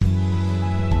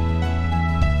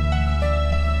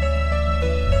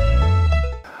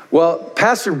Well,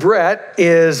 Pastor Brett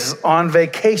is on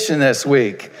vacation this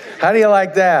week. How do you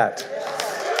like that?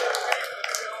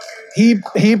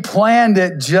 He planned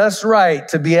it just right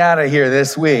to be out of here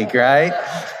this week, right?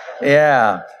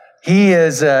 Yeah. He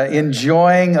is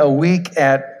enjoying a week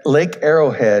at Lake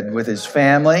Arrowhead with his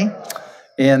family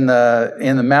in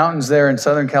the mountains there in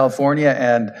Southern California,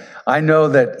 and I know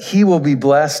that he will be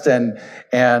blessed,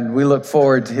 and we look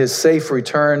forward to his safe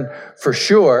return for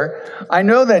sure. I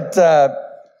know that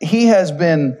he has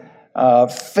been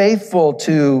faithful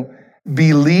to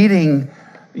be leading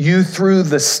you through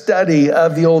the study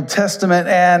of the Old Testament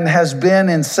and has been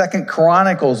in 2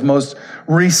 Chronicles most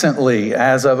recently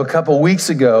as of a couple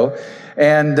weeks ago.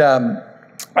 And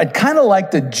I'd kind of like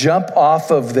to jump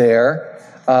off of there.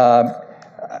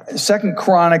 2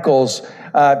 Chronicles,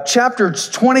 chapters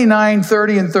 29,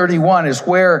 30, and 31 is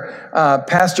where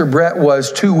Pastor Brett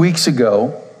was 2 weeks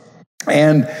ago.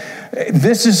 And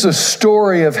this is the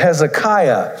story of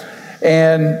Hezekiah.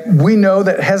 And we know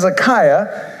that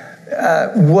Hezekiah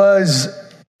was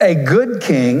a good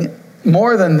king.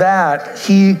 More than that,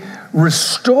 he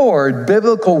restored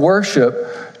biblical worship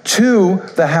to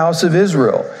the house of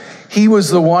Israel. He was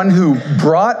the one who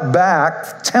brought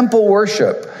back temple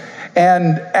worship.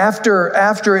 And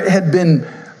after it had been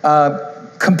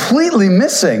completely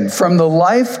missing from the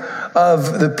life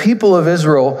of the people of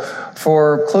Israel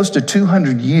for close to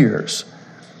 200 years,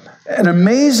 an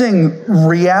amazing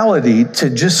reality to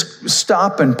just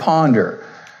stop and ponder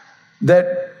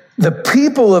that the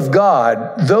people of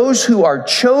God, those who are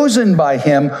chosen by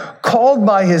him, called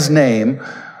by his name,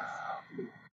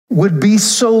 would be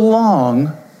so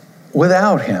long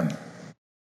without him.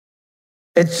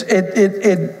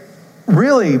 It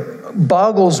really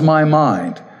boggles my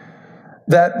mind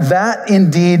that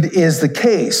indeed is the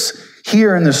case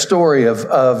here in the story of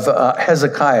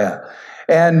Hezekiah,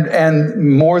 and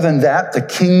more than that, the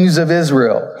kings of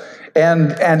Israel,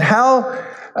 and how.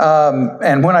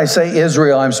 And when I say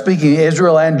Israel, I'm speaking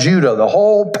Israel and Judah, the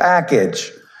whole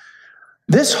package.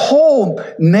 This whole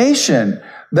nation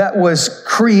that was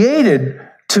created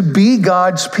to be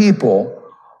God's people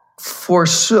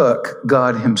forsook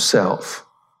God himself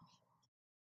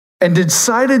and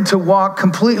decided to walk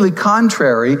completely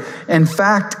contrary, in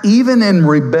fact, even in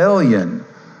rebellion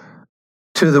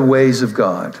to the ways of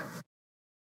God.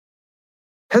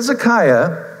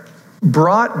 Hezekiah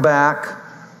brought back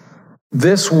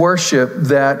this worship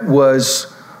that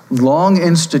was long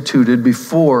instituted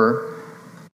before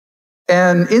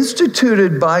and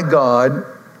instituted by God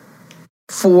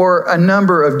for a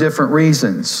number of different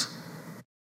reasons,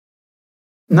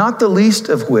 not the least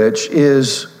of which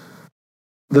is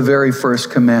the very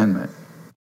first commandment.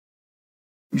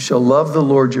 You shall love the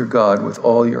Lord your God with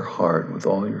all your heart, with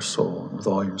all your soul, with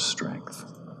all your strength.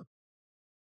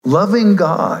 Loving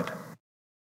God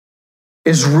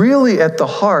is really at the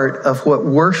heart of what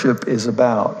worship is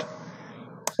about.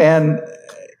 And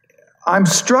I'm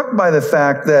struck by the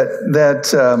fact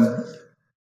that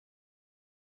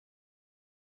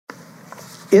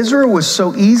Israel was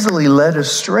so easily led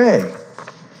astray.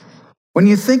 When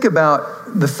you think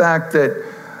about the fact that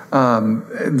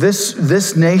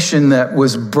this nation that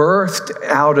was birthed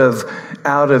out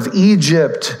of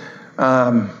Egypt,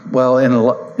 well,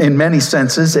 in many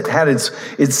senses, it had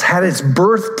its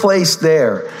birthplace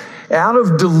there, out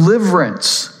of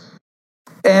deliverance,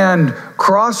 and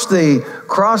crossed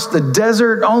the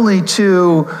desert only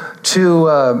to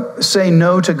say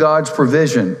no to God's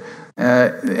provision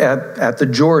at the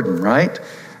Jordan, right?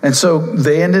 And so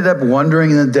they ended up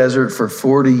wandering in the desert for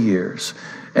 40 years.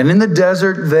 And in the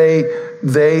desert,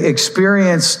 they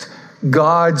experienced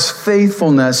God's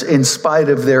faithfulness in spite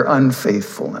of their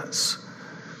unfaithfulness.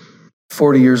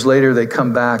 40 years later, they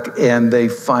come back and they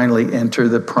finally enter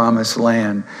the promised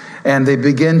land. And they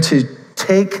begin to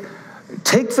take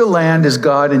the land as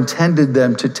God intended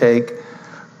them to take,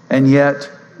 and yet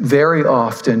very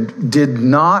often did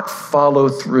not follow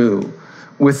through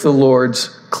with the Lord's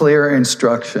clear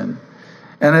instruction.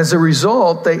 And as a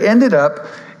result, they ended up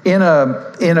in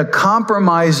a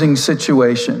compromising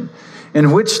situation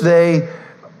in which they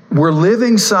were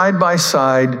living side by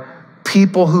side,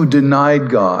 people who denied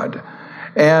God,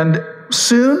 and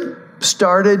soon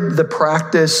started the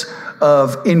practice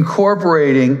of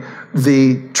incorporating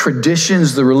the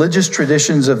traditions, the religious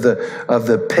traditions of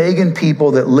the pagan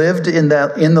people that lived in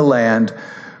the land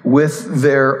with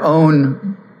their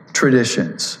own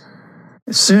traditions.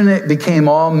 Soon it became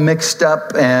all mixed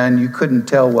up and you couldn't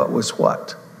tell what was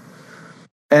what.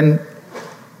 And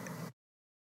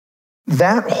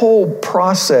that whole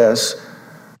process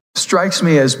strikes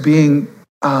me as being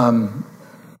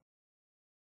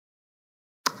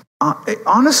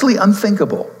honestly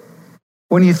unthinkable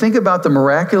When you think about the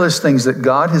miraculous things that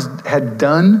God had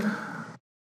done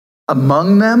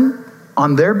among them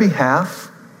on their behalf,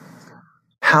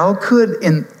 how could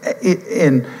in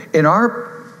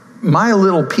my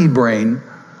little pea brain,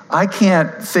 I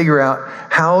can't figure out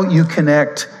how you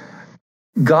connect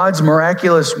God's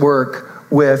miraculous work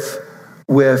with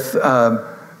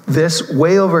this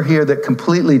way over here that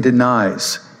completely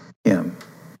denies him.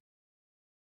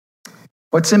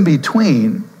 What's in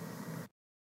between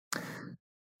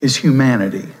is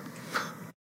humanity,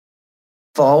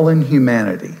 fallen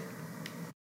humanity.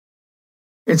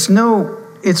 It's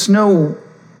no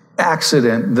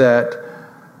accident that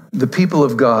the people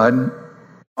of God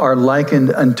are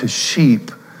likened unto sheep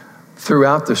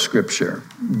throughout the scripture.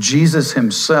 Jesus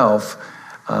himself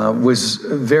was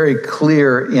very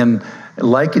clear in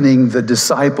likening the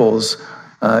disciples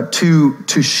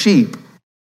to sheep.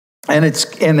 And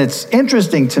it's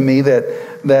interesting to me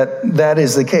that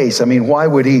is the case. I mean, why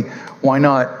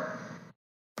not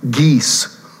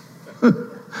geese?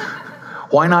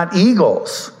 Why not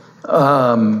eagles?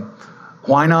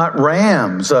 Why not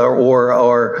rams or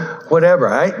whatever?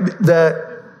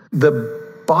 The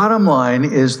bottom line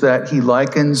is that he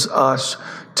likens us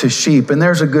to sheep, and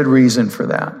there's a good reason for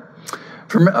that.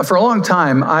 For a long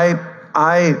time,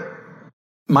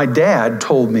 my dad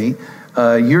told me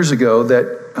years ago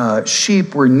that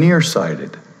sheep were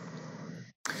nearsighted.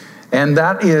 And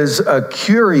that is a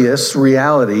curious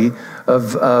reality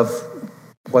of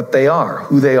what they are,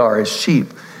 who they are as sheep.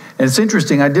 And it's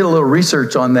interesting, I did a little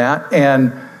research on that,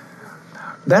 and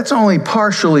that's only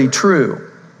partially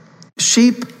true.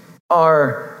 Sheep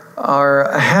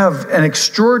have an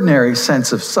extraordinary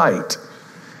sense of sight.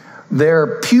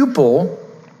 Their pupil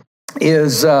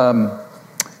is a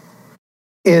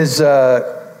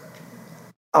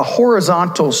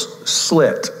horizontal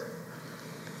slit,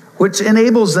 which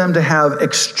enables them to have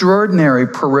extraordinary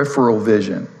peripheral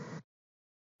vision.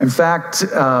 In fact,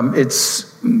 it's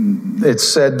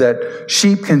said that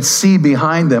sheep can see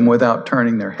behind them without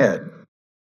turning their head.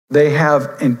 They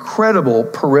have incredible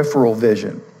peripheral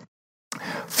vision.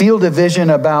 Field of vision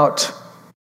about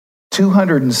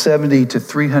 270 to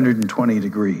 320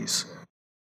 degrees.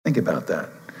 Think about that.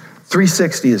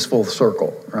 360 is full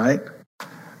circle, right?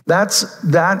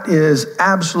 That is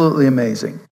absolutely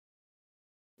amazing.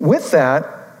 With that,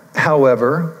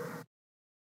 however,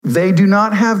 they do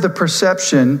not have the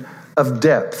perception of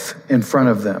depth in front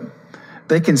of them.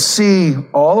 They can see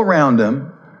all around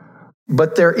them,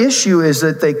 but their issue is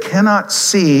that they cannot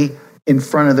see in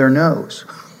front of their nose.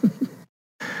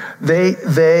 They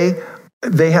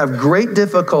have great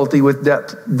difficulty with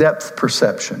depth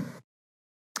perception.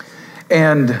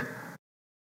 And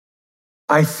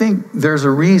I think there's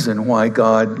a reason why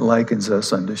God likens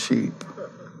us unto sheep.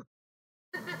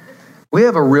 We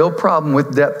have a real problem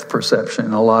with depth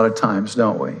perception a lot of times,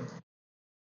 don't we?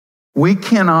 We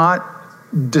cannot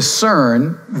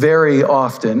discern very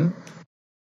often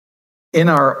in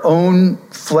our own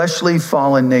fleshly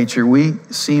fallen nature. We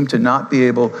seem to not be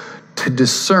able to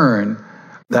discern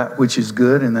that which is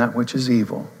good and that which is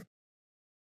evil,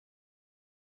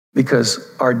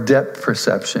 because our depth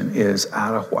perception is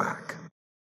out of whack.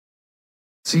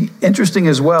 See, interesting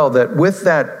as well that with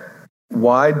that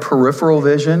wide peripheral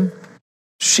vision,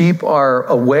 sheep are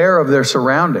aware of their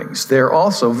surroundings. They're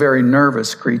also very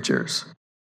nervous creatures.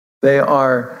 They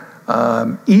are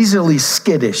easily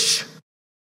skittish.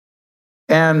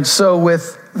 And so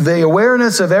with the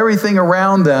awareness of everything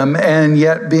around them and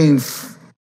yet being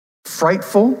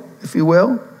frightful, if you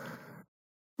will,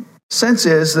 sense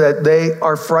is that they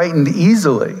are frightened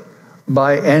easily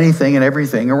by anything and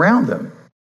everything around them.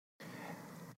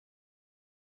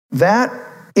 That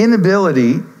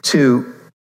inability to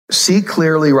see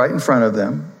clearly right in front of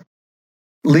them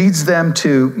leads them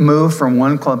to move from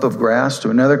one clump of grass to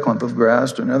another clump of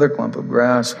grass to another clump of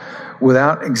grass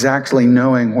without exactly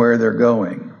knowing where they're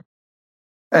going.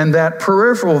 And that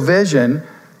peripheral vision,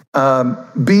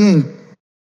 being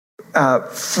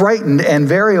frightened and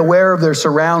very aware of their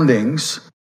surroundings,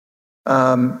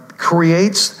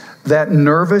 creates that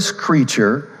nervous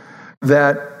creature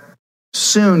that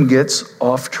soon gets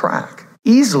off track,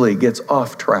 easily gets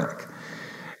off track.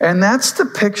 And that's the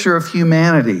picture of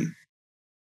humanity.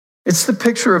 It's the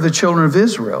picture of the children of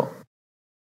Israel.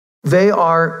 They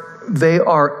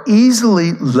are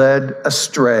easily led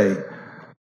astray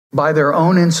by their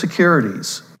own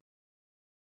insecurities.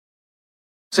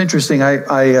 It's interesting.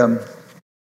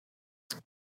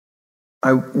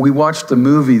 We watched the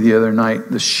movie the other night,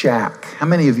 The Shack. How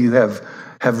many of you have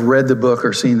read the book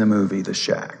or seen the movie, The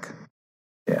Shack?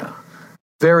 Yeah.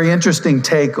 Very interesting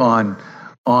take on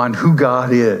who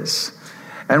God is.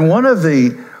 And one of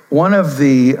the one of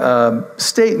the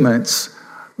statements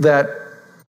that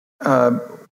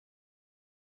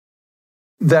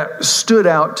that stood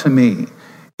out to me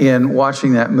in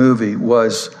watching that movie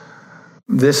was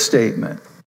this statement.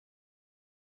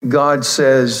 God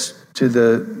says to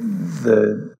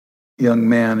the young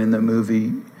man in the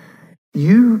movie,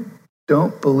 "You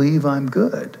don't believe I'm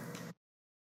good,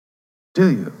 do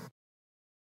you?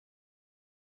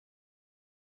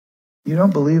 You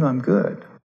don't believe I'm good.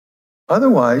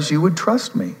 Otherwise, you would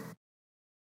trust me.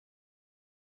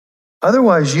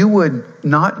 Otherwise, you would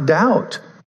not doubt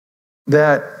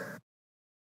that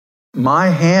my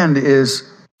hand is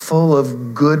full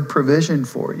of good provision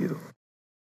for you."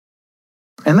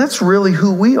 And that's really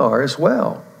who we are as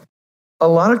well. A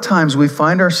lot of times we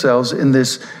find ourselves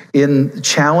in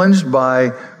challenged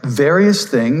by various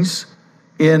things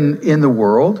in the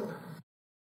world,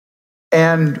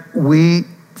 and we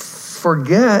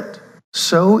forget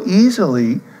so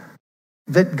easily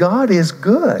that God is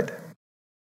good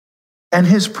and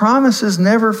his promises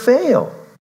never fail.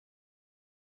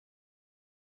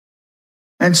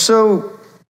 And so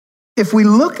if we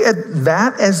look at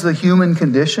that as the human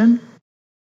condition,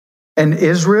 and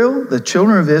Israel, the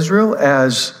children of Israel,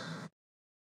 as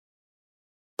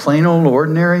plain old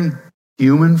ordinary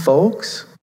human folks,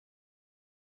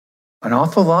 an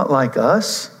awful lot like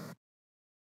us,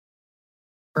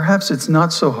 perhaps it's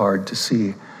not so hard to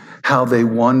see how they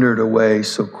wandered away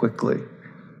so quickly,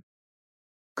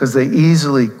 because they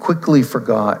quickly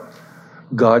forgot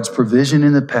God's provision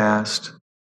in the past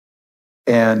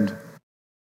and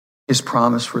his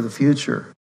promise for the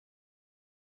future.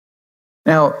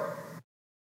 Now,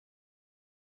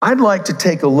 I'd like to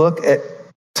take a look at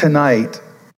tonight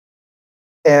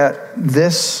at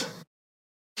this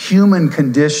human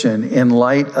condition in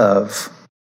light of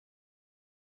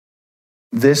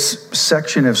this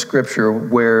section of scripture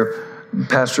where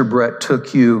Pastor Brett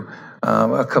took you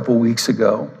a couple weeks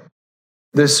ago.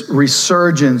 This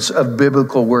resurgence of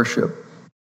biblical worship.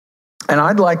 And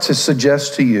I'd like to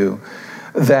suggest to you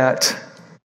that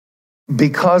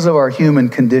because of our human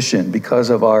condition, because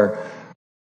of our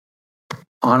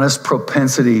honest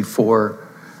propensity for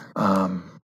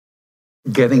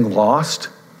getting lost,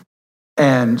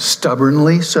 and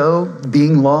stubbornly so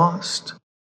being lost,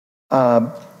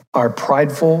 our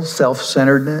prideful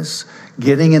self-centeredness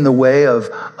getting in the way of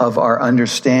our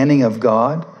understanding of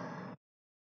God,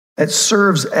 it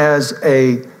serves as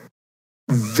a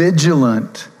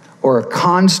vigilant or a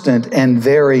constant and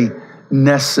very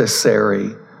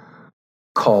necessary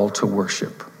call to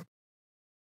worship.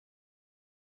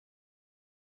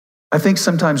 I think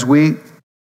sometimes we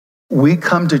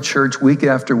come to church week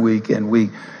after week and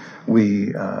we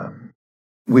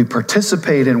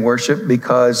participate in worship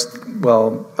because,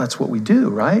 well, that's what we do,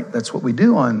 right? That's what we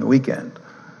do on the weekend.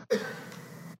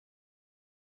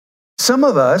 Some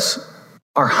of us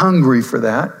are hungry for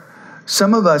that.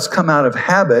 Some of us come out of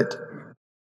habit,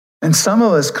 and some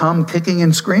of us come kicking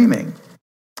and screaming,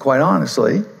 quite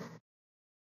honestly.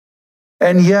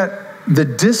 And yet, the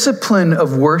discipline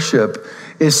of worship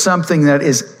is something that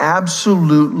is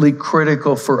absolutely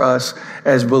critical for us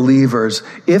as believers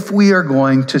if we are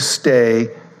going to stay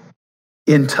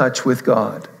in touch with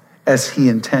God as he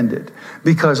intended.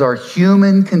 Because our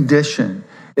human condition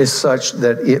is such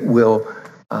that it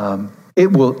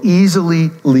will easily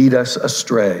lead us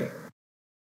astray.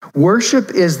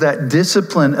 Worship is that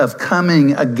discipline of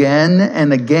coming again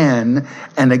and again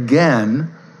and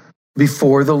again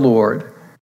before the Lord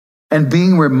and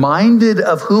being reminded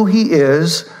of who he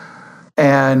is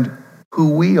and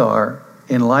who we are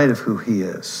in light of who he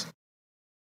is.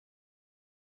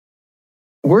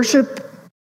 Worship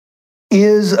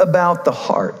is about the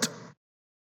heart,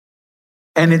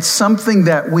 and it's something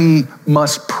that we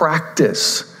must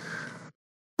practice.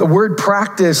 The word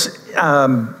practice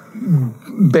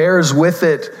bears with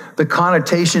it the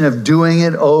connotation of doing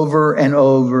it over and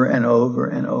over and over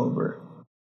and over.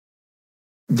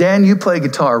 Dan, you play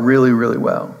guitar really, really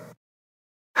well.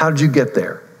 How did you get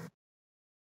there?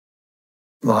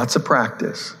 Lots of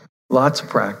practice. Lots of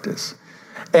practice.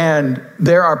 And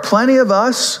there are plenty of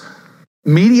us,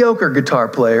 mediocre guitar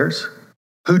players,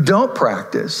 who don't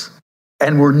practice,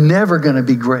 and we're never going to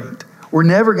be great. We're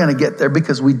never going to get there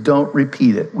because we don't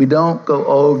repeat it. We don't go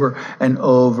over and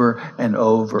over and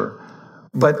over.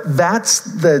 But that's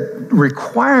the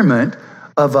requirement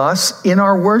of us in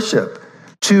our worship,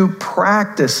 to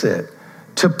practice it,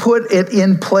 to put it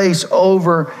in place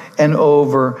over and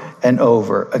over and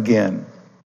over again.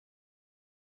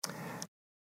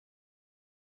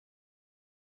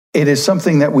 It is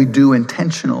something that we do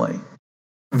intentionally,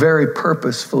 very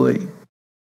purposefully.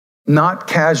 not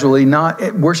casually.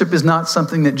 Worship is not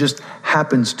something that just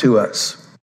happens to us.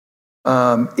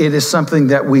 It is something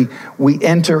that we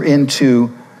enter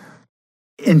into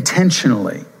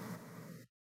intentionally.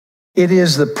 It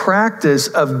is the practice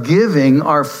of giving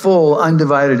our full,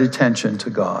 undivided attention to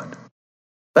God.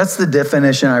 That's the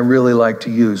definition I really like to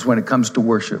use when it comes to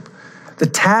worship. The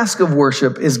task of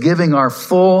worship is giving our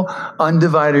full,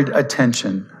 undivided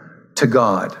attention to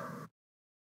God.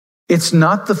 It's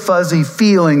not the fuzzy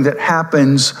feeling that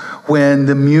happens when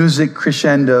the music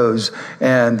crescendos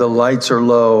and the lights are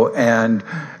low and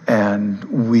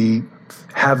we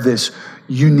have this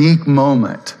unique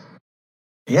moment.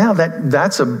 Yeah,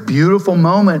 that's a beautiful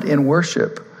moment in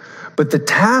worship. But the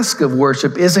task of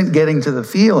worship isn't getting to the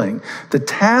feeling. The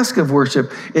task of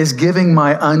worship is giving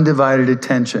my undivided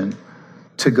attention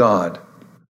to God.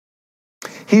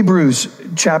 Hebrews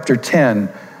chapter 10,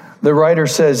 the writer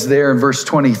says there in verse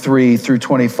 23 through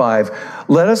 25,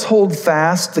 "Let us hold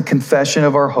fast the confession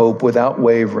of our hope without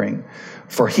wavering,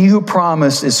 for he who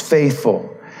promised is faithful.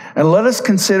 And let us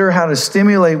consider how to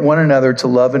stimulate one another to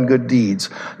love and good deeds,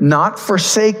 not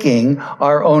forsaking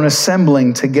our own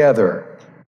assembling together,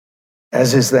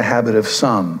 as is the habit of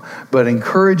some, but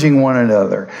encouraging one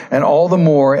another, and all the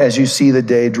more as you see the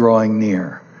day drawing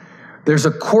near." There's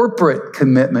a corporate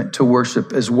commitment to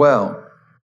worship as well.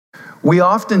 We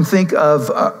often think of,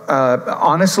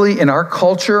 honestly, in our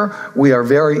culture, we are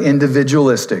very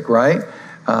individualistic, right?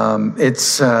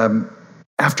 After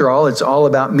all, it's all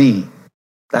about me.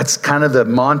 That's kind of the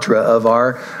mantra of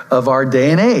our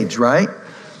day and age, right?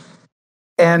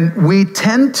 And we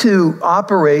tend to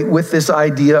operate with this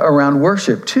idea around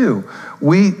worship too.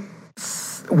 We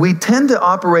tend to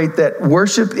operate that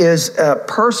worship is a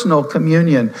personal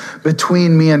communion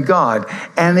between me and God.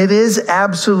 And it is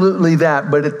absolutely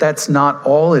that, but that's not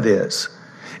all it is.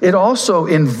 It also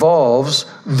involves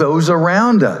those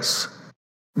around us.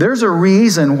 There's a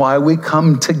reason why we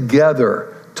come together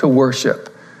to worship.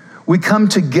 We come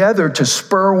together to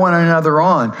spur one another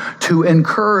on, to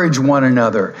encourage one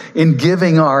another in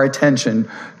giving our attention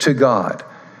to God.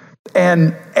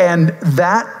 And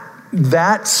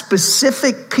that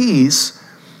specific piece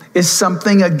is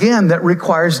something, again, that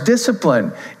requires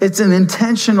discipline. It's an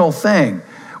intentional thing.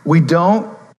 We don't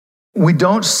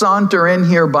saunter in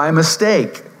here by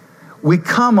mistake. We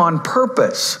come on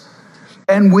purpose,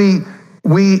 and we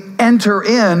enter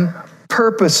in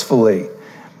purposefully.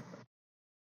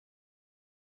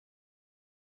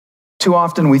 Too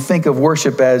often we think of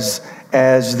worship as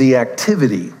the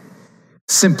activity,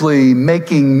 simply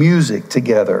making music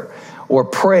together or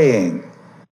praying,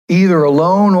 either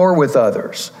alone or with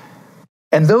others.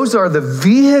 And those are the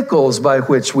vehicles by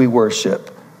which we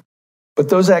worship. But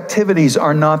those activities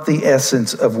are not the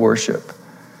essence of worship.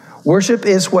 Worship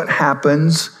is what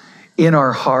happens in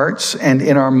our hearts and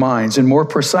in our minds. And more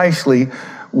precisely,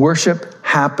 worship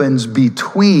happens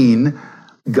between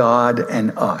God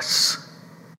and us.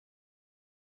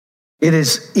 It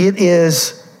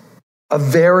is a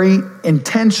very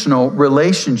intentional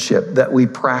relationship that we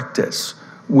practice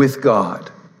with God.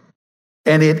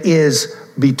 And it is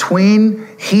between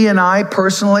He and I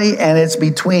personally, and it's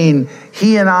between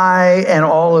He and I and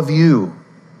all of you.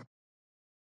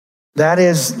 That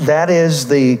is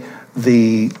the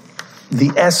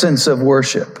essence of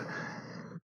worship.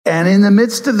 And in the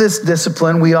midst of this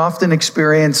discipline, we often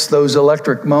experience those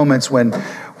electric moments when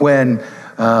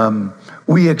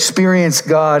we experience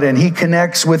God and He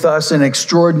connects with us in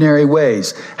extraordinary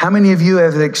ways. How many of you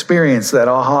have experienced that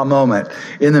aha moment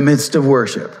in the midst of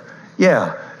worship?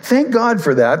 Yeah, thank God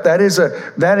for that. That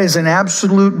is an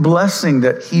absolute blessing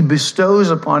that He bestows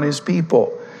upon His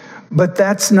people. But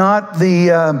that's not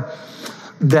the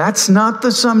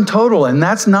sum total, and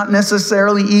that's not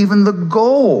necessarily even the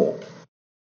goal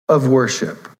of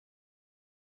worship.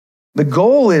 The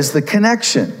goal is the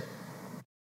connection.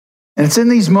 And it's in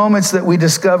these moments that we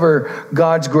discover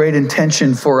God's great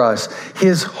intention for us,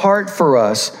 His heart for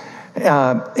us,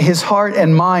 His heart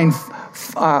and mind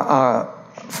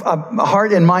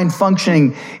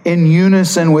functioning in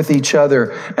unison with each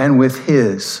other and with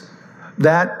His.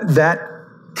 That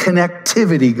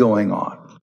connectivity going on.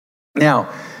 Now,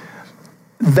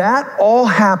 that all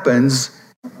happens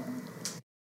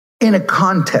in a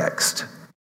context.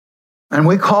 And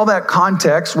we'll call that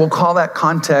context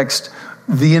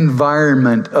the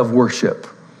environment of worship.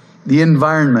 The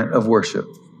environment of worship.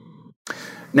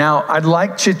 Now, I'd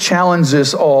like to challenge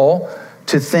us all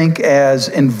to think as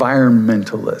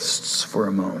environmentalists for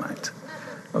a moment.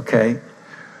 Okay?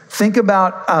 Think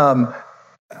about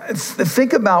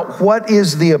what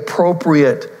is the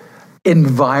appropriate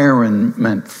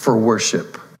environment for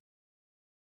worship.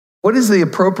 What is the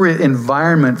appropriate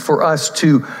environment for us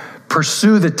to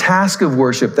pursue the task of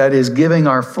worship, that is, giving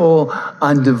our full,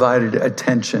 undivided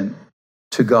attention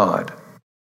to God?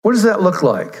 What does that look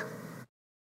like?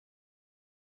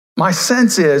 My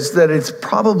sense is that it's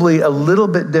probably a little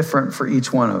bit different for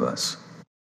each one of us.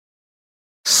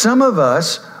 Some of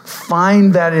us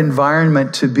find that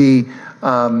environment to be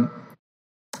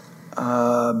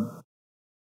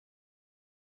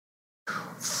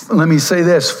let me say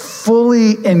this,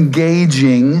 fully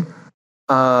engaging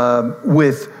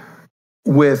with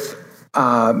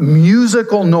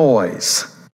musical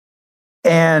noise.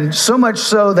 And so much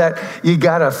so that you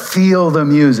got to feel the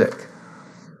music.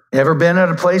 You ever been at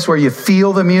a place where you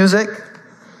feel the music?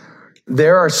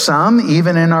 There are some,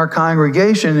 even in our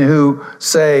congregation, who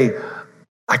say,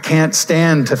 I can't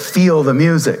stand to feel the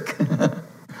music.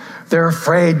 They're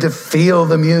afraid to feel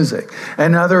the music.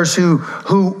 And others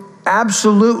who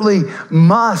absolutely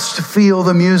must feel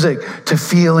the music to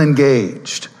feel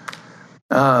engaged.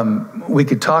 We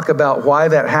could talk about why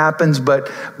that happens, but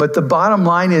the bottom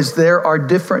line is there are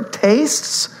different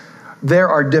tastes, there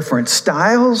are different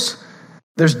styles,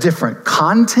 there's different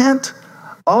content.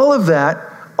 All of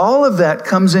that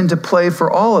comes into play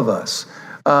for all of us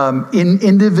in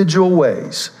individual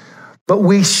ways. But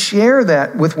we share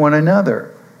that with one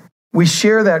another. We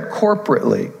share that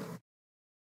corporately.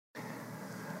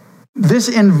 This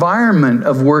environment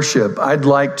of worship, I'd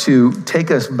like to take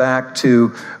us back to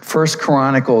 1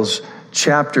 Chronicles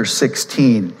chapter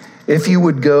 16. If you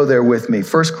would go there with me,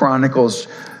 1 Chronicles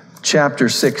chapter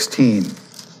 16.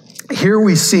 Here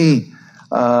we see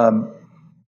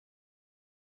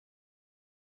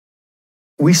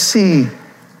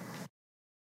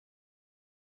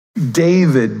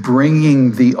David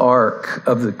bringing the Ark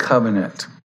of the Covenant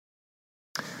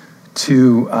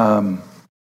to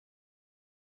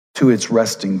its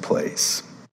resting place.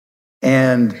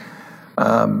 And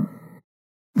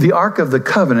the Ark of the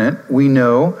Covenant, we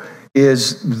know,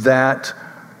 is that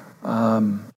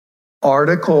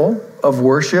article of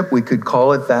worship, we could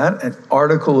call it that, an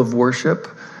article of worship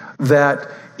that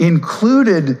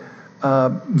included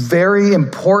very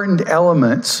important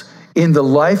elements in the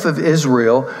life of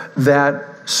Israel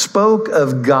that spoke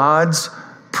of God's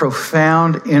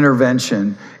profound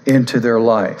intervention into their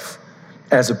life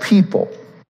as a people.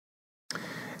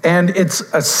 And it's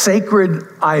a sacred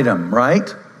item,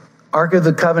 right? Ark of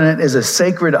the Covenant is a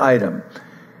sacred item.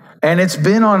 And it's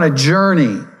been on a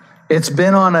journey. It's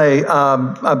been on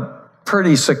a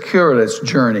pretty circuitous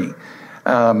journey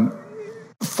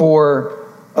for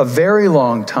a very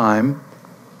long time,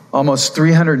 almost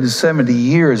 370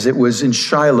 years. It was in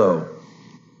Shiloh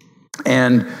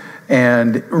and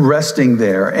resting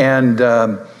there.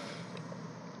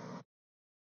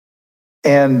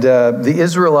 And the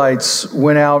Israelites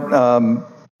went out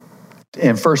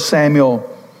in 1 Samuel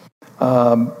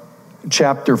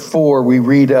chapter 4. We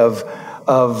read of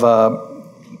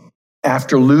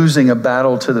after losing a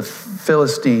battle to the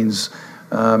Philistines,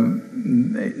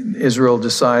 Israel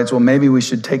decides, well, maybe we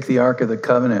should take the Ark of the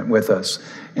Covenant with us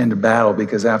into battle,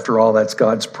 because after all, that's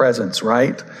God's presence,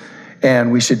 right?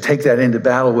 And we should take that into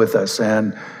battle with us.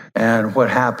 And what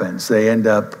happens? They end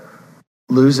up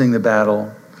losing the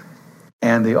battle,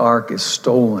 and the Ark is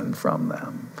stolen from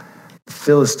them. The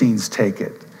Philistines take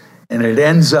it, and it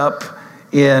ends up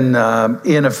in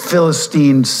a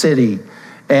Philistine city,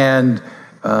 and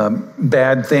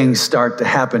bad things start to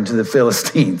happen to the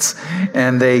Philistines,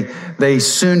 and they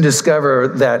soon discover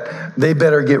that they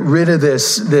better get rid of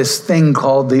this thing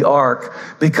called the Ark,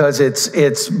 because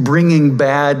it's bringing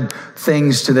bad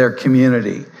things to their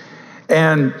community.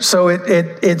 And so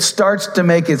it starts to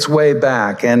make its way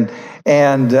back, and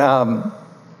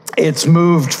it's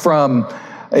moved from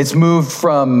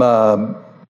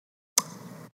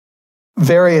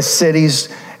various cities,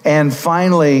 and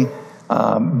finally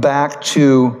back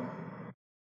to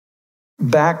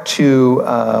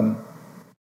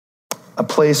a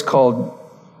place called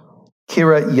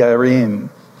Kiryat Yearim,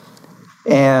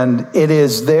 and it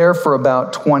is there for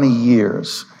about 20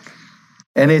 years,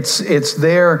 and it's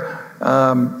there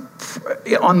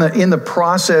in the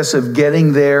process of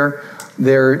getting there.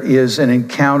 There is an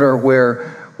encounter where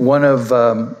one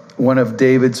of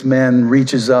David's men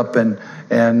reaches up and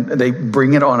they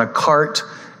bring it on a cart,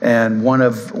 and one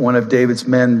of David's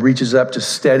men reaches up to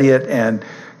steady it, and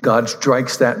God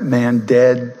strikes that man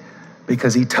dead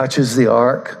because he touches the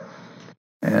ark.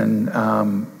 And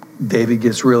David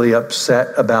gets really upset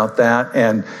about that,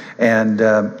 and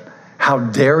how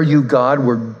dare you, God?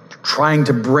 We're trying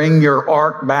to bring your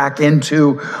ark back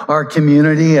into our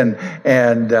community, and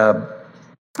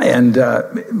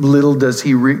little does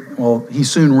he he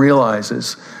soon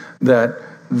realizes that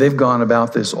they've gone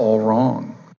about this all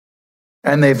wrong.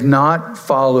 And they've not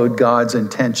followed God's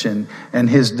intention and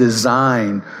his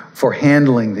design for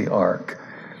handling the ark.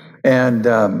 And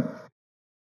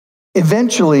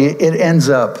eventually it ends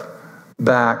up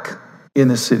back in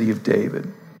the city of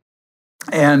David.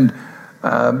 And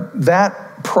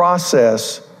that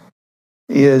process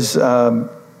is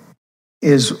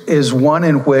one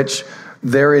in which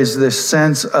there is this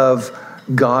sense of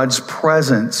God's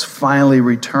presence finally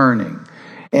returning.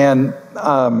 And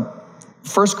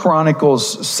 1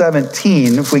 Chronicles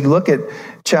 17, if we look at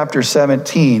chapter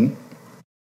 17,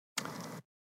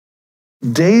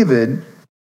 David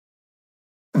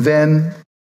then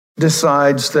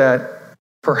decides that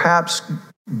perhaps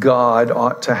God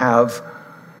ought to have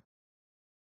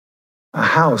a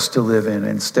house to live in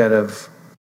instead of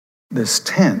this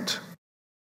tent.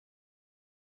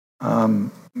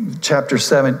 Chapter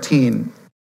 17.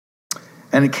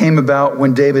 And it came about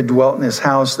when David dwelt in his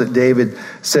house that David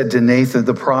said to Nathan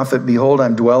the prophet, "Behold,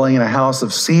 I'm dwelling in a house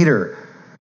of cedar,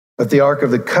 but the ark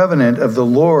of the covenant of the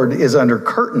Lord is under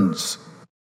curtains."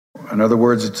 In other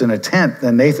words, it's in a tent.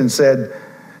 Then Nathan said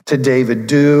to David,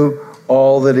 "Do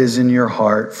all that is in your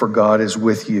heart, for God is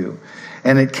with you."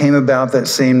 And it came about that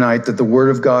same night that the word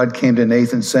of God came to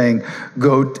Nathan, saying,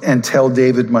 "Go and tell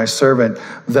David, my servant,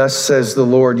 thus says the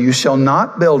Lord, you shall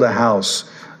not build a house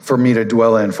for me to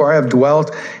dwell in. For I have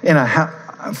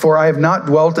not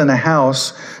dwelt in a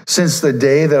house since the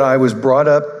day that I brought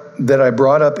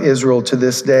up Israel to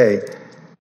this day.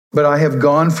 But I have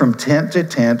gone from tent to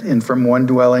tent and from one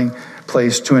dwelling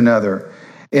place to another.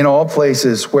 In all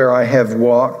places where I have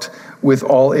walked with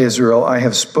all Israel, I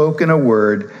have spoken a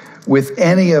word with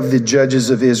any of the judges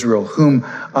of Israel, whom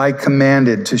I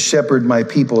commanded to shepherd my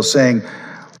people, saying,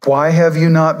 why have you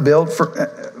not built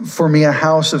for me a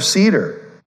house of cedar?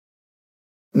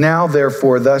 Now,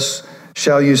 therefore, thus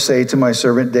shall you say to my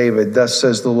servant David, thus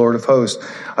says the Lord of hosts,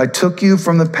 I took you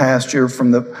from the pasture,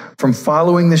 from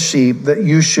following the sheep, that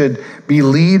you should be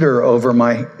leader over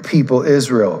my people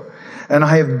Israel. And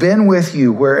I have been with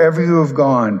you wherever you have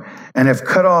gone, and have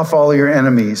cut off all your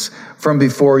enemies from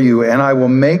before you, and I will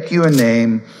make you a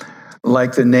name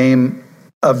like the name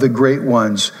of the great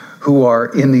ones who are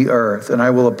in the earth. And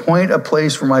I will appoint a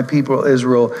place for my people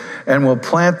Israel, and will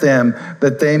plant them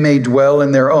that they may dwell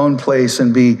in their own place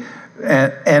and be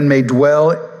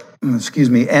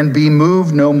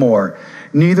moved no more.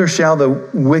 Neither shall the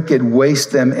wicked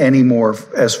waste them any more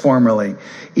as formerly,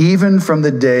 even from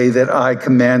the day that I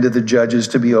commanded the judges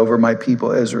to be over my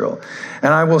people Israel.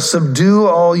 And I will subdue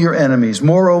all your enemies.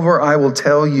 Moreover, I will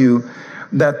tell you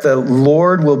that the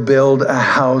Lord will build a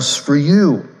house for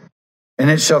you. And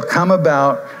it shall come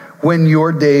about when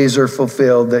your days are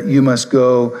fulfilled that you must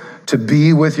go to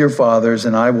be with your fathers,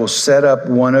 and I will set up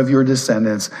one of your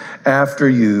descendants after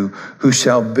you, who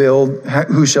shall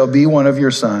be one of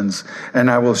your sons,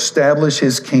 and I will establish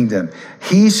his kingdom.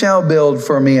 He shall build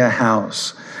for me a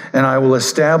house, and I will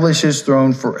establish his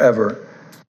throne forever.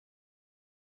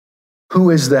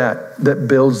 Who is that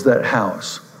builds that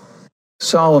house?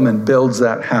 Solomon builds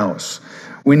that house.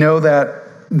 We know that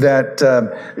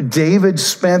David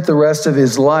spent the rest of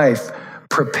his life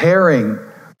preparing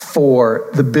for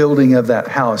the building of that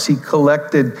house. He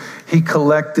collected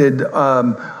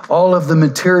all of the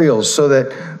materials so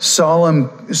that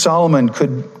Solomon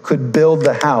could build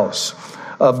the house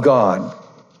of God.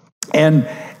 And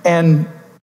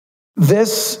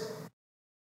this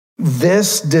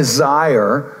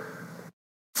desire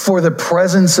for the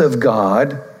presence of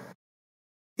God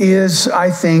is,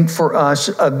 I think, for us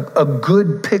a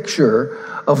good picture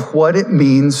of what it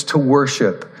means to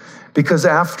worship. Because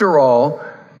after all,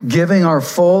 giving our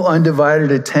full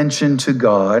undivided attention to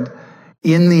God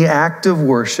in the act of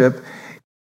worship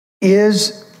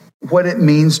is what it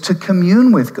means to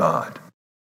commune with God.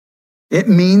 It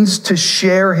means to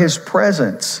share his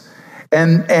presence.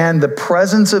 And the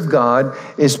presence of God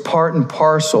is part and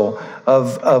parcel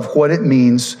of what it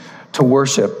means to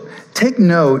worship. Take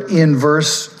note in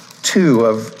verse 2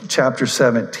 of chapter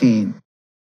 17.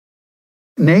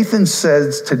 Nathan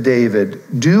says to David,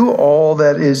 do all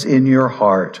that is in your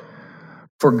heart,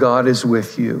 for God is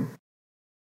with you.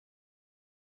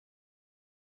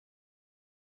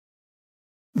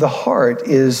 The heart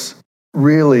is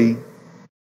really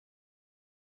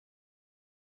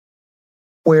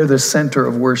where the center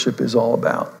of worship is all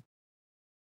about.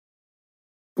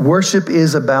 Worship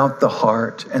is about the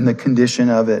heart and the condition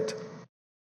of it.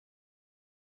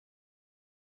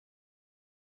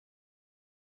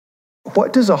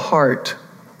 What does a heart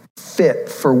fit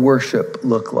for worship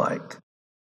look like?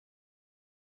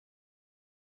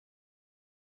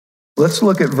 Let's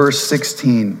look at verse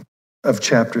 16. of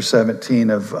chapter 17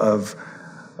 of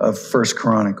 1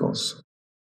 Chronicles.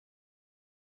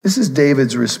 This is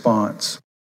David's response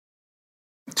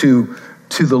to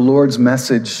the Lord's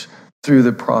message through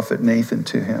the prophet Nathan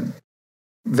to him.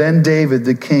 Then David,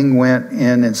 the king, went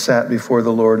in and sat before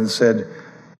the Lord and said,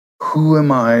 "Who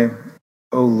am I,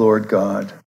 O Lord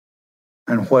God?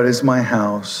 And what is my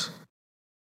house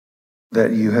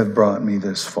that you have brought me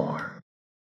this far?"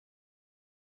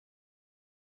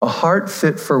 A heart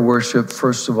fit for worship,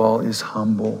 first of all, is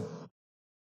humble.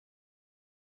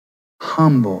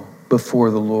 Humble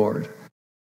before the Lord.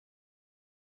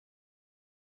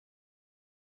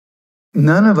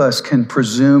 None of us can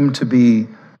presume to be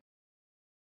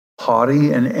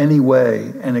haughty in any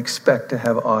way and expect to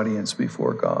have audience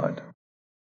before God.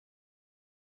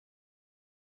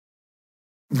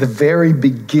 The very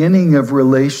beginning of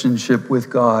relationship with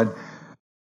God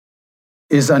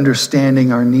is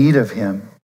understanding our need of Him,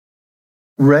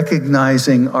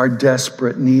 recognizing our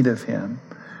desperate need of Him.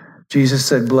 Jesus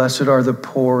said, "Blessed are the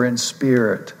poor in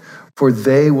spirit, for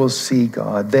they will see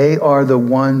God." They are the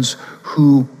ones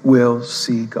who will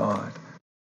see God.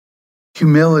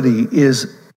 Humility is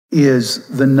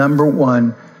the number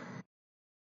one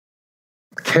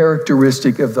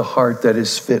characteristic of the heart that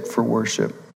is fit for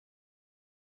worship.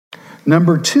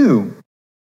 Number two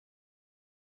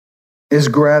is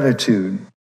gratitude.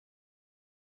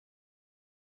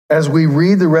 As we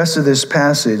read the rest of this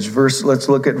passage, let's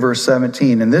look at verse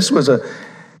 17. And this was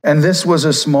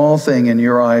a small thing in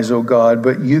your eyes, O God,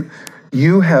 but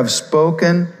you have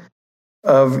spoken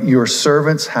of your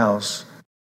servant's house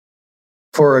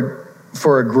for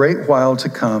a great while to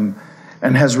come,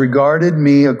 and has regarded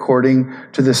me according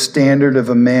to the standard of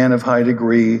a man of high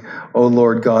degree, O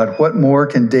Lord God. What more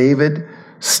can David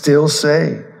still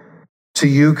say to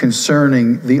you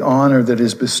concerning the honor that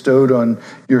is bestowed on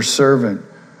your servant?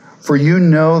 For you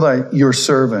know your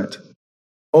servant.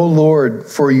 O Lord,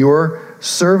 for your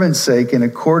servant's sake and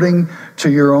according to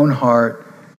your own heart,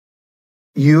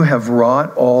 you have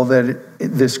wrought all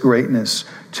this greatness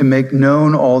to make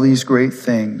known all these great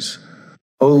things.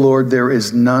 O Lord, there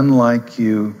is none like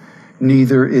you,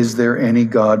 neither is there any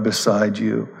God beside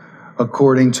you,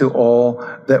 according to all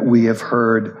that we have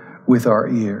heard with our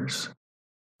ears.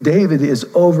 David is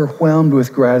overwhelmed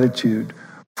with gratitude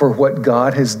for what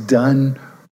God has done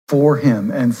for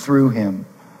him and through him.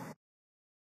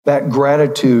 That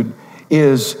gratitude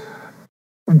is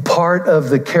part of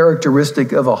the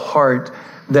characteristic of a heart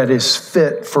that is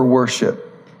fit for worship.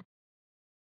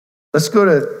 Let's go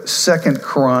to 2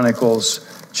 Chronicles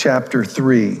chapter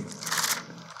 3.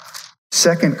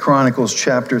 2 Chronicles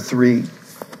chapter 3.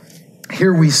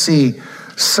 Here we see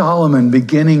Solomon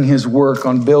beginning his work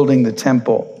on building the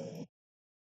temple.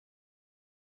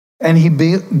 And he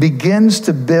begins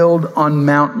to build on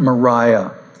Mount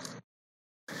Moriah.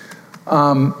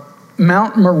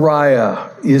 Mount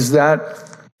Moriah, is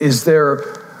there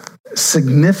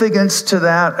significance to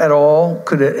that at all?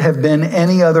 Could it have been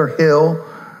any other hill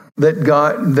that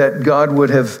God would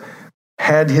have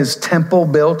had his temple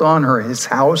built on or his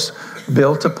house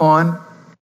built upon?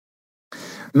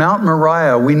 Mount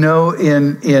Moriah, we know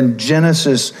in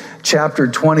Genesis chapter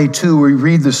 22, we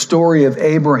read the story of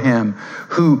Abraham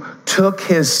who took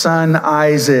his son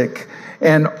Isaac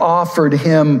and offered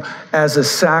him as a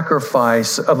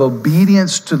sacrifice of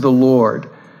obedience to the Lord.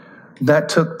 That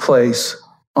took place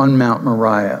on Mount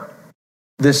Moriah,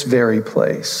 this very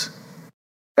place.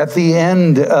 At the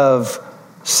end of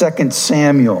 2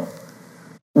 Samuel,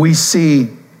 we see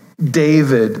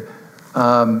David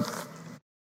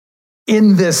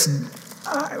in this,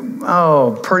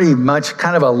 pretty much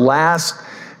kind of a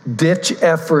last-ditch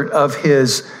effort of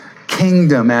his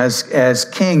kingdom as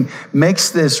king, makes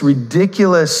this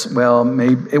ridiculous, well,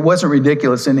 maybe it wasn't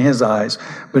ridiculous in his eyes,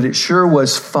 but it sure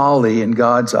was folly in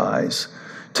God's eyes,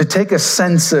 to take a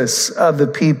census of the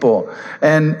people.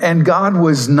 And God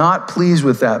was not pleased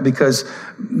with that, because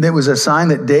it was a sign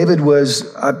that David was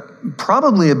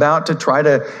probably about to try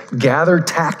to gather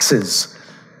taxes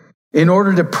in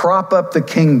order to prop up the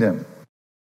kingdom.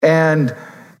 And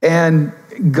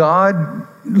God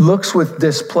looks with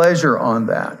displeasure on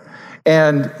that.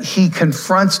 And he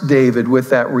confronts David with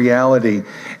that reality.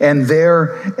 And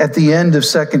there at the end of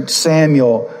 2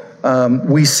 Samuel,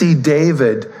 we see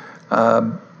David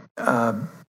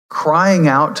crying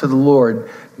out to the Lord,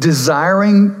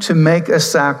 desiring to make a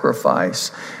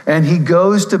sacrifice. And he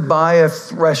goes to buy a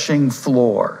threshing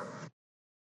floor.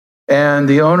 And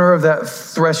the owner of that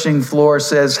threshing floor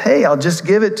says, "Hey, I'll just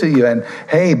give it to you. And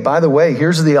hey, by the way,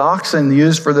 here's the oxen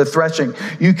used for the threshing.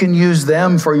 You can use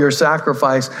them for your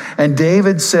sacrifice." And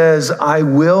David says, I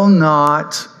will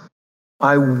not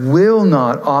I will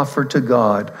not offer to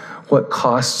God what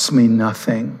costs me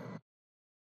nothing.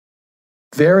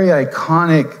 Very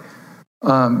iconic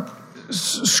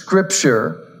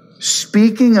scripture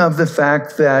speaking of the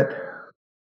fact that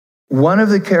one of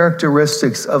the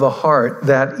characteristics of a heart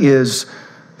that is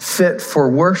fit for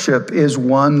worship is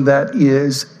one that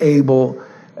is able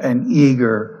and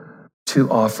eager to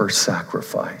offer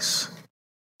sacrifice.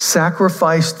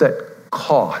 Sacrifice that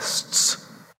costs.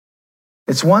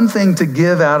 It's one thing to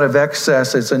give out of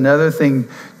excess. It's another thing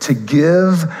to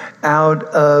give out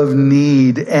of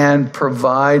need and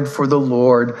provide for the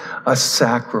Lord a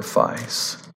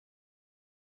sacrifice.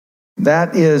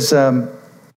 That is a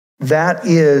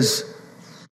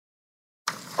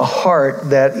heart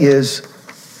that is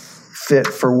fit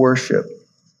for worship.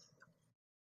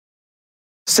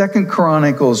 2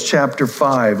 Chronicles chapter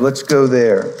 5. Let's go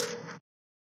there.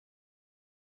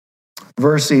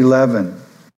 Verse 11.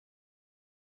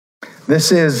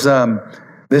 This is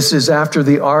after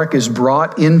the ark is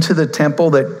brought into the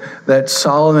temple that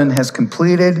Solomon has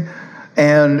completed.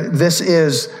 And this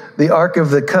is the Ark of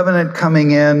the Covenant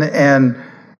coming in. And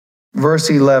verse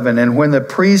 11, and when the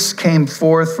priests came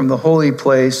forth from the holy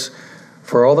place,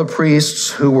 for all the priests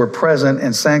who were present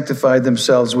and sanctified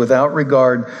themselves without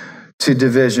regard to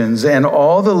divisions, and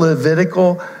all the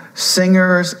Levitical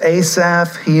singers,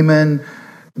 Asaph, Heman,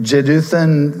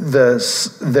 Jeduthun,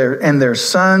 and their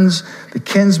sons, the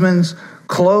kinsmen,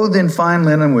 clothed in fine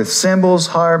linen with cymbals,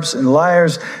 harps, and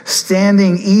lyres,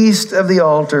 standing east of the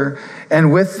altar,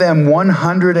 and with them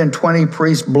 120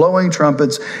 priests blowing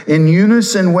trumpets in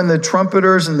unison when the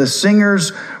trumpeters and the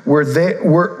singers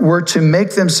were to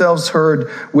make themselves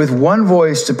heard with one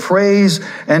voice to praise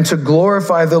and to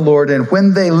glorify the Lord. And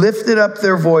when they lifted up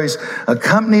their voice,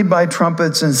 accompanied by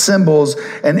trumpets and cymbals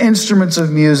and instruments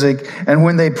of music, and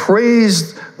when they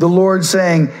praised the Lord,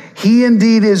 saying, He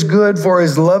indeed is good, for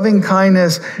His loving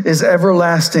kindness is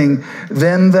everlasting,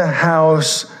 then the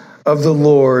house of the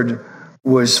Lord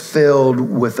was filled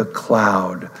with a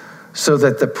cloud, so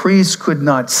that the priests could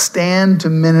not stand to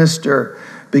minister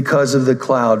because of the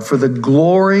cloud, for the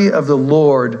glory of the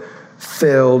Lord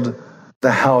filled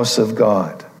the house of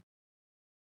God.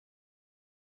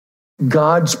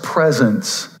 God's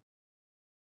presence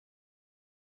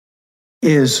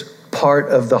is part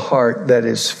of the heart that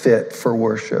is fit for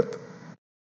worship.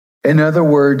 In other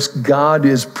words, God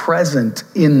is present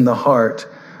in the heart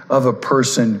of a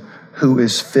person who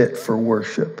is fit for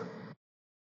worship.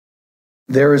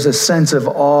 There is a sense of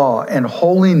awe and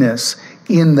holiness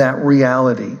in that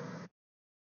reality.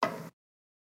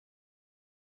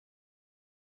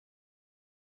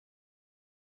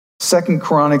 Second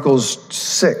Chronicles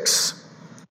 6,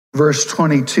 verse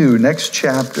 22, next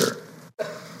chapter.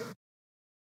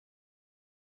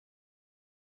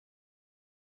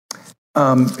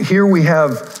 Here we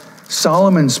have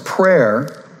Solomon's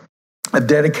prayer, a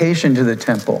dedication to the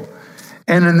temple.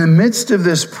 And in the midst of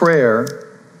this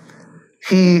prayer,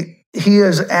 he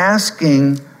is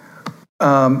asking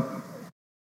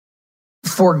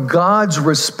for God's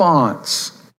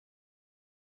response.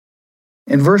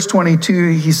 In verse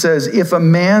 22, he says, if a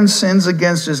man sins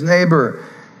against his neighbor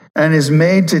and is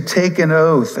made to take an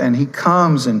oath, and he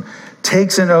comes and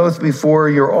takes an oath before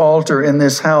your altar in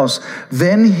this house,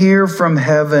 then hear from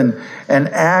heaven and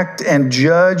act and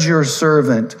judge your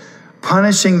servant,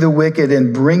 punishing the wicked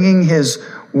and bringing his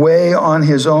way on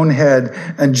his own head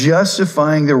and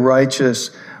justifying the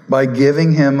righteous by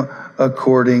giving him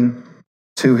according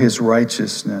to his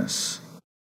righteousness.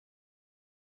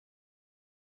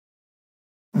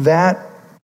 That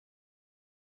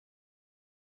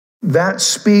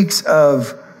speaks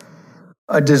of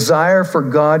a desire for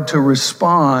God to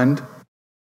respond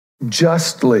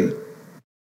justly.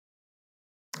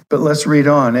 But let's read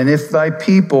on. And if thy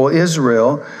people,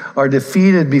 Israel, are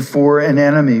defeated before an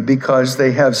enemy because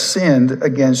they have sinned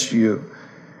against you,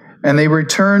 and they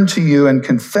return to you and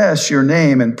confess your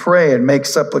name and pray and make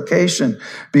supplication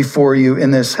before you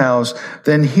in this house,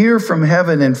 then hear from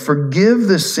heaven and forgive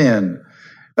the sin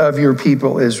of your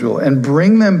people Israel and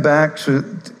bring them back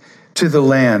to the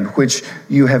land which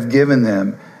you have given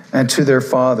them and to their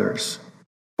fathers.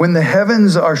 When the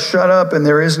heavens are shut up and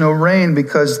there is no rain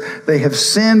because they have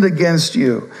sinned against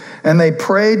you, and they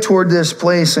pray toward this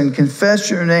place and confess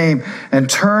your name and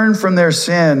turn from their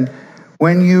sin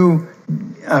when you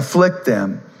afflict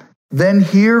them, then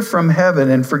hear from heaven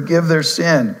and forgive their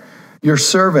sin, your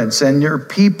servants and your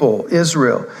people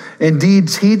Israel. Indeed,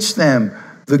 teach them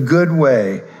the good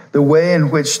way, the way in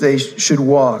which they should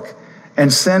walk,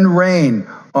 and send rain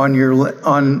on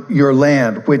your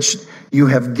land, which you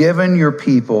have given your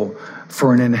people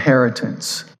for an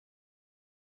inheritance.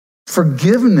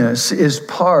 Forgiveness is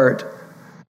part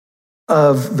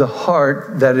of the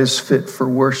heart that is fit for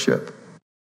worship.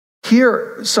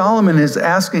 Here, Solomon is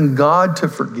asking God to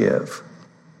forgive.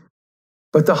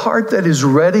 But the heart that is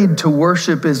ready to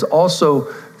worship is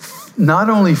also not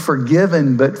only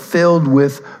forgiven, but filled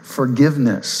with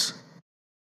forgiveness.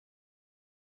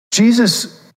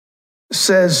 Jesus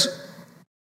says,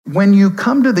 when you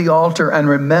come to the altar and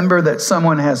remember that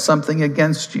someone has something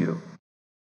against you,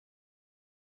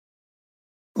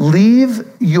 leave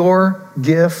your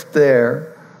gift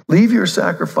there, leave your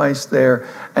sacrifice there,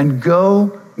 and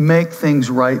go make things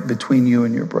right between you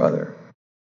and your brother.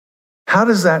 How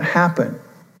does that happen?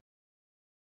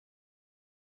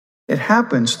 It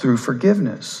happens through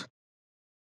forgiveness.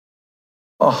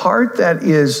 A heart that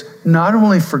is not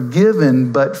only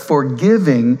forgiven, but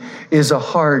forgiving is a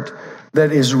heart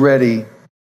that is ready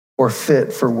or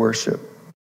fit for worship.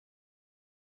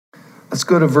 Let's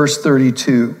go to verse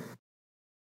 32.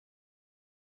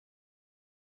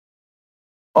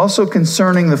 Also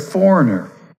concerning the foreigner,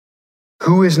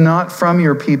 who is not from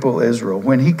your people Israel,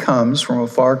 when he comes from a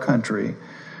far country,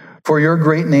 for your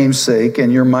great name's sake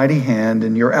and your mighty hand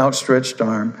and your outstretched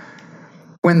arm,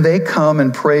 when they come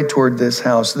and pray toward this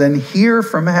house, then hear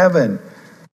from heaven,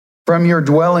 from your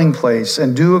dwelling place,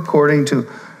 and do according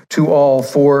to all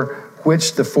for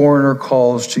which the foreigner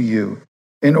calls to you,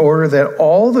 in order that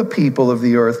all the people of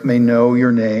the earth may know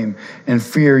your name and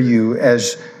fear you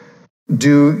as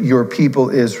do your people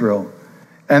Israel,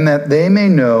 and that they may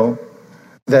know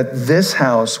that this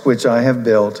house which I have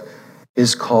built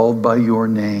is called by your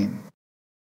name.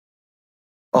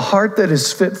 A heart that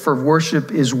is fit for worship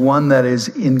is one that is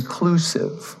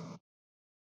inclusive.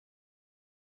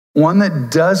 One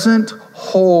that doesn't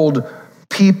hold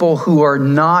people who are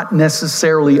not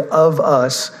necessarily of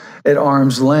us at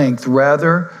arm's length.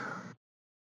 Rather,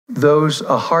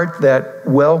 a heart that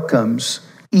welcomes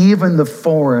even the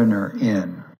foreigner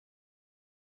in.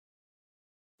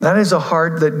 That is a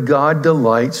heart that God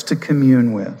delights to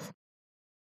commune with.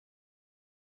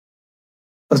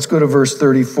 Let's go to verse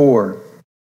 34.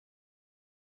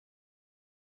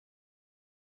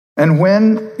 And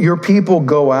when your people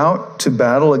go out to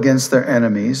battle against their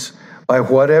enemies, by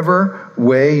whatever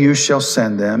way you shall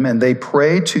send them, and they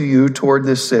pray to you toward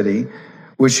the city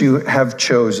which you have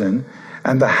chosen,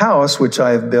 and the house which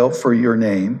I have built for your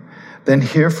name, then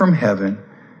hear from heaven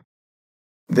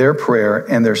their prayer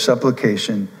and their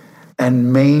supplication,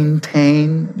 and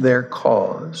maintain their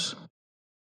cause.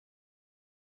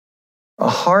 A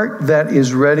heart that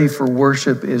is ready for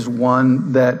worship is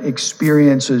one that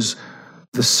experiences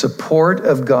the support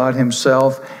of God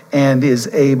himself and is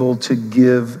able to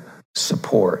give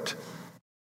support.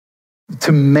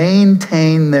 To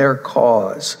maintain their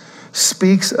cause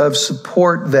speaks of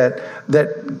support that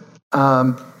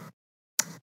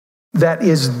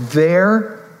is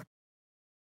there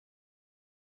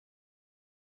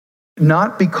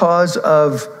not because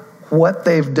of what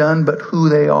they've done, but who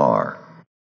they are.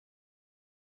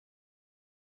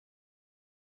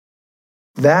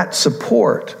 That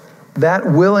support, that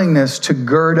willingness to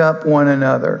gird up one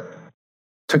another,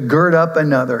 to gird up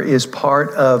another, is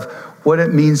part of what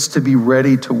it means to be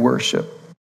ready to worship.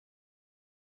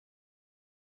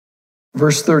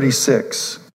 Verse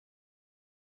 36.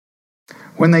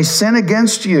 When they sin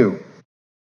against you,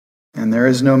 and there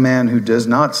is no man who does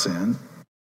not sin,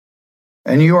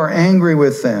 and you are angry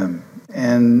with them,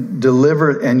 and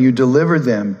you deliver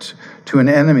them to an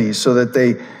enemy, so that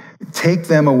they take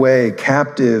them away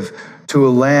captive to a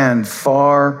land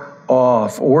far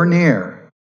off or near.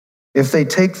 If they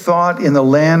take thought in the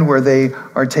land where they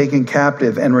are taken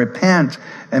captive, and repent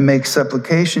and make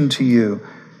supplication to you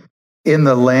in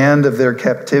the land of their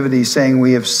captivity, saying,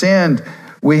 we have sinned,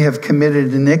 we have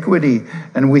committed iniquity,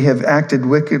 and we have acted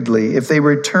wickedly. If they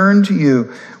return to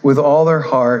you with all their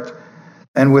heart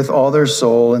and with all their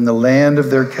soul in the land of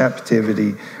their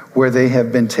captivity, where they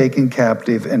have been taken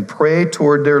captive, and pray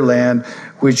toward their land,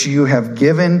 which you have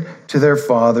given to their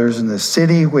fathers, and the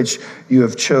city which you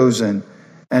have chosen,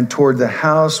 and toward the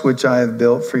house which I have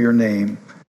built for your name,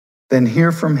 then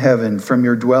hear from heaven, from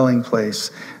your dwelling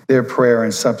place, their prayer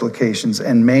and supplications,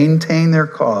 and maintain their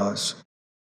cause,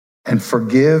 and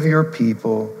forgive your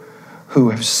people who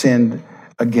have sinned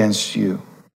against you.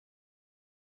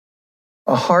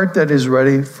 A heart that is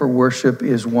ready for worship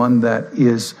is one that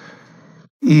is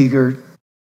eager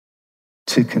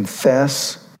to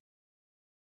confess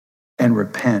and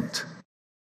repent.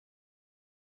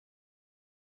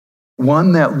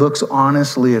 One that looks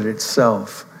honestly at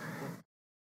itself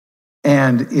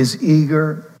and is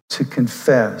eager to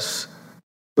confess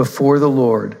before the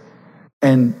Lord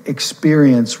and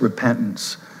experience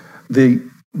repentance. The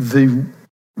the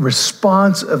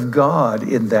response of God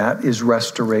in that is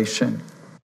restoration.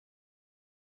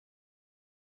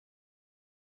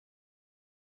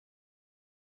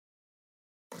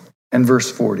 And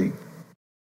verse 40.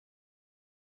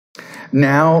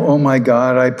 Now, O my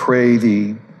God, I pray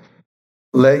thee,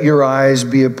 let your eyes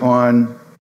be open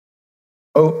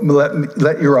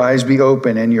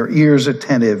and your ears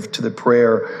attentive to the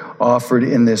prayer offered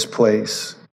in this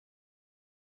place.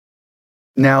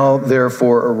 Now,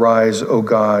 therefore, arise, O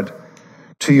God,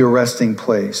 to your resting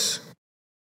place.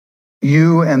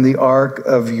 You and the ark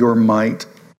of your might.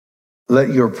 Let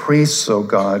your priests, O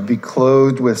God, be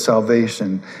clothed with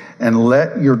salvation, and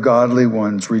let your godly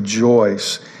ones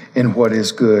rejoice in what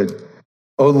is good.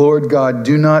 O Lord God,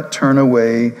 do not turn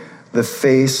away the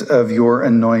face of your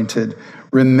anointed.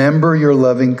 Remember your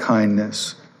loving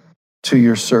kindness to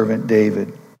your servant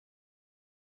David.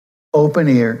 Open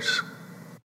ears,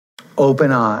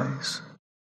 open eyes,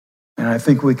 and I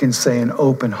think we can say an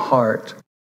open heart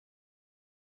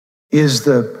is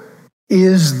the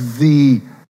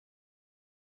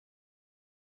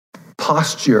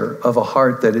posture of a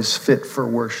heart that is fit for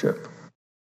worship.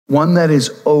 One that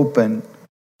is open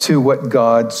to what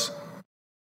God's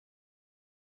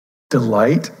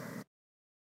delight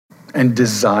and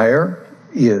desire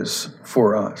is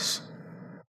for us.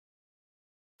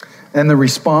 And the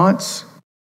response,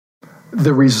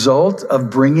 the result of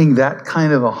bringing that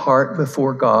kind of a heart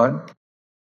before God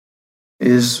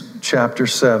is chapter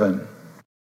 7.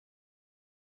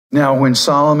 Now, when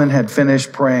Solomon had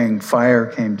finished praying, fire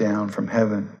came down from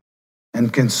heaven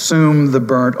and consumed the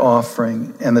burnt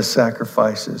offering and the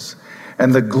sacrifices,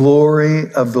 and the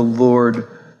glory of the Lord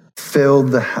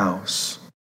filled the house.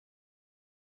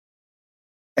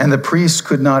 And the priests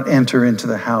could not enter into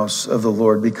the house of the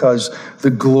Lord because the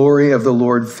glory of the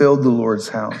Lord filled the Lord's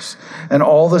house. And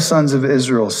all the sons of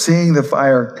Israel, seeing the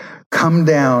fire come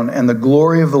down and the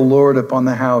glory of the Lord upon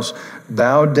the house,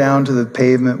 bowed down to the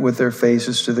pavement with their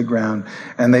faces to the ground,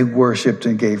 and they worshiped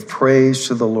and gave praise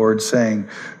to the Lord, saying,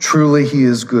 truly he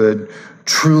is good,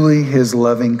 truly his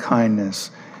loving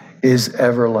kindness is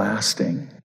everlasting.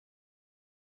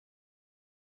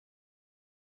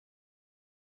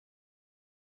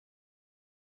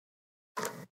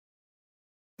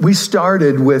 We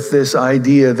started with this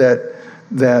idea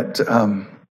that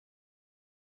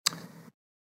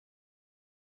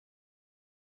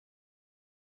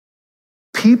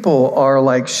people are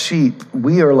like sheep.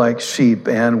 We are like sheep,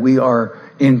 and we are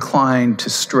inclined to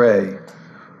stray.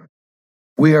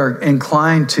 We are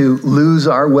inclined to lose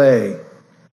our way,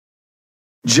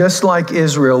 just like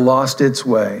Israel lost its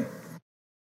way.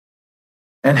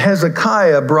 And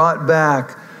Hezekiah brought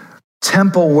back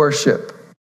temple worship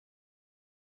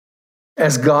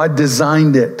as God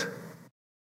designed it.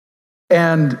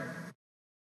 And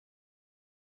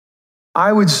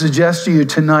I would suggest to you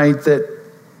tonight that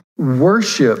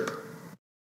worship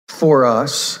for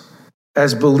us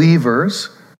as believers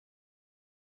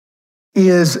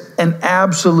is an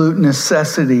absolute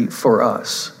necessity for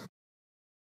us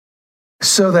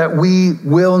so that we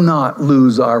will not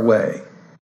lose our way,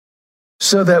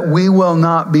 so that we will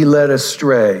not be led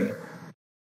astray.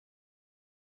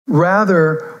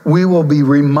 Rather, we will be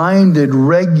reminded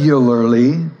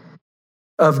regularly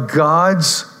of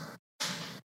God's,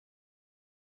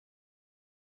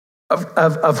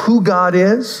 of who God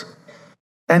is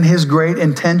and his great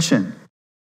intention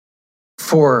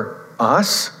for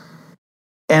us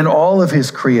and all of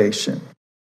his creation.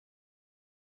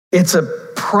 It's a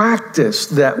practice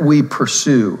that we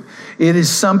pursue. It is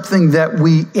something that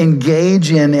we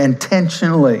engage in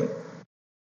intentionally.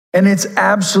 And it's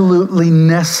absolutely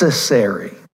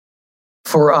necessary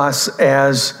for us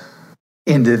as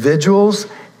individuals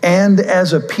and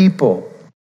as a people.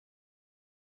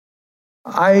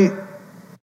 I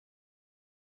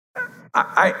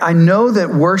know that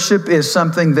worship is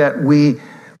something that we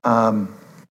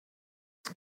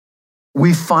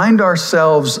find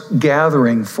ourselves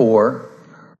gathering for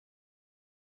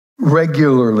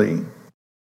regularly.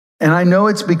 And I know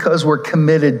it's because we're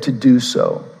committed to do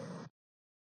so.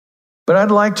 But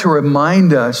I'd like to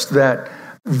remind us that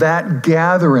that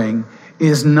gathering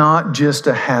is not just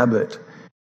a habit.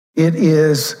 It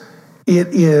is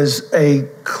a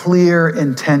clear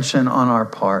intention on our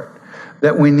part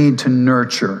that we need to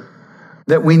nurture,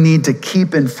 that we need to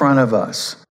keep in front of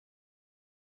us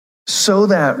so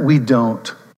that we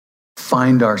don't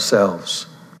find ourselves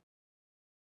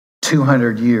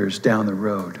 200 years down the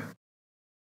road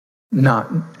not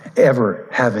ever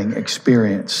having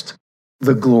experienced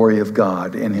the glory of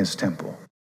God in his temple,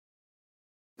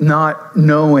 not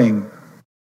knowing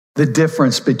the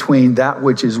difference between that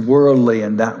which is worldly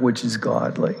and that which is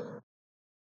godly,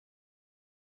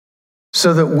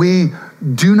 so that we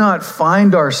do not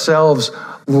find ourselves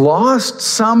lost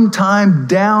sometime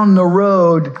down the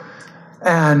road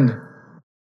and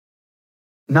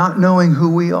not knowing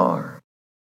who we are.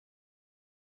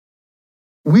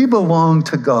 We belong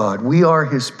to God. We are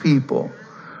his people.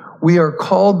 We are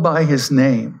called by his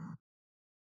name.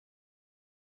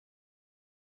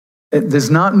 It does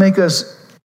not make us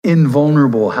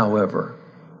invulnerable, however.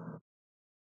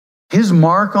 His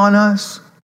mark on us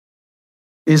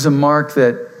is a mark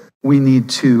that we need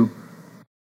to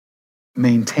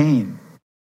maintain.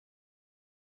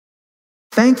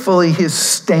 Thankfully, his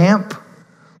stamp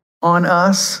on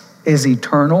us is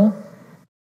eternal.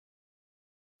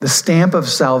 The stamp of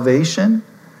salvation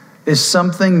is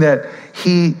something that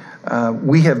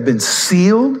we have been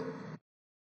sealed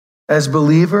as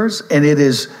believers, and it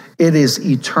is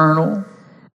eternal.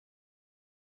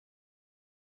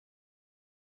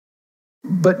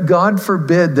 But God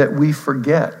forbid that we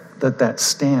forget that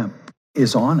stamp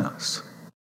is on us.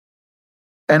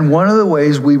 And one of the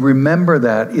ways we remember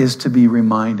that is to be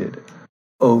reminded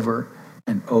over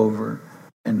and over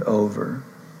and over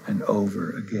and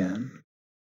over again.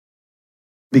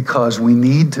 Because we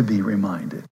need to be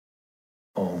reminded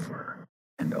over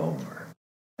and over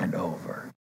and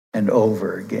over and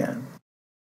over again.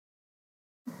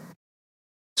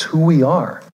 It's who we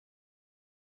are.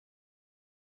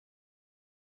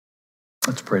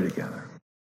 Let's pray together.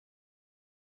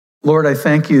 Lord, I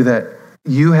thank you that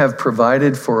you have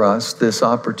provided for us this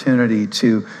opportunity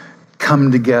to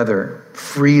come together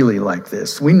freely like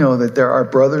this. We know that there are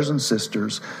brothers and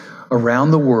sisters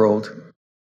around the world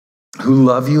who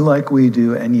love you like we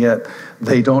do, and yet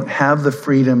they don't have the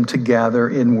freedom to gather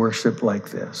in worship like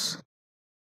this.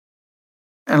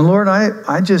 And Lord, I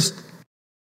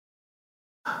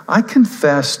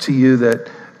confess to you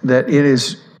that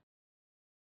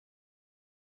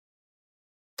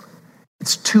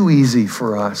it's too easy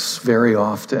for us very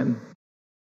often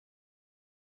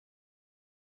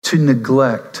to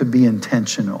neglect to be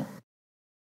intentional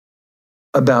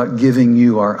about giving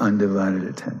you our undivided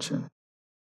attention.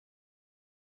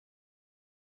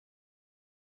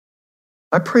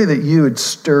 I pray that you would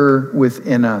stir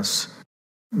within us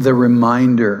the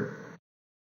reminder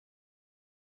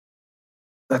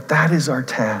that is our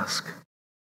task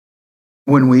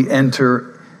when we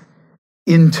enter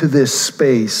into this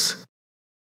space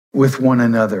with one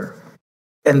another.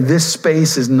 And this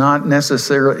space is not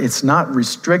necessarily, it's not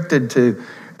restricted to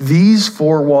these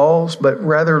four walls, but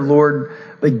rather, Lord,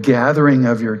 the gathering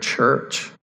of your church.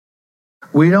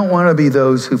 We don't want to be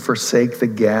those who forsake the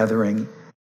gathering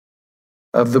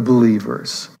of the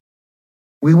believers.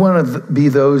 We want to be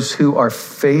those who are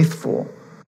faithful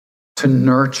to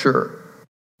nurture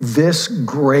this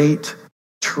great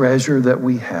treasure that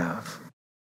we have.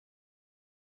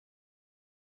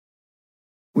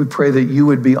 We pray that you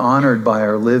would be honored by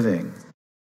our living,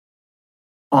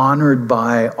 honored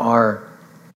by our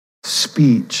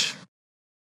speech,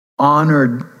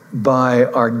 honored by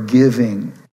our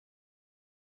giving,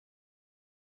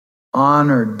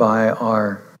 honored by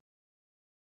our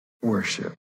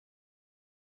worship.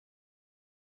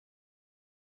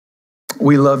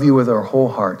 We love you with our whole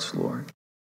hearts, Lord.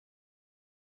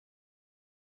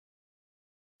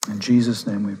 In Jesus'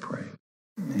 name we pray.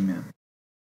 Amen.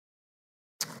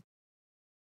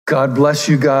 God bless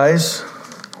you guys.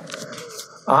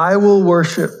 I will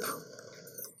worship.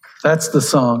 That's the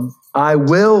song. I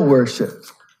will worship.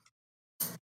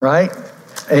 Right?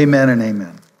 Amen and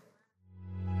amen.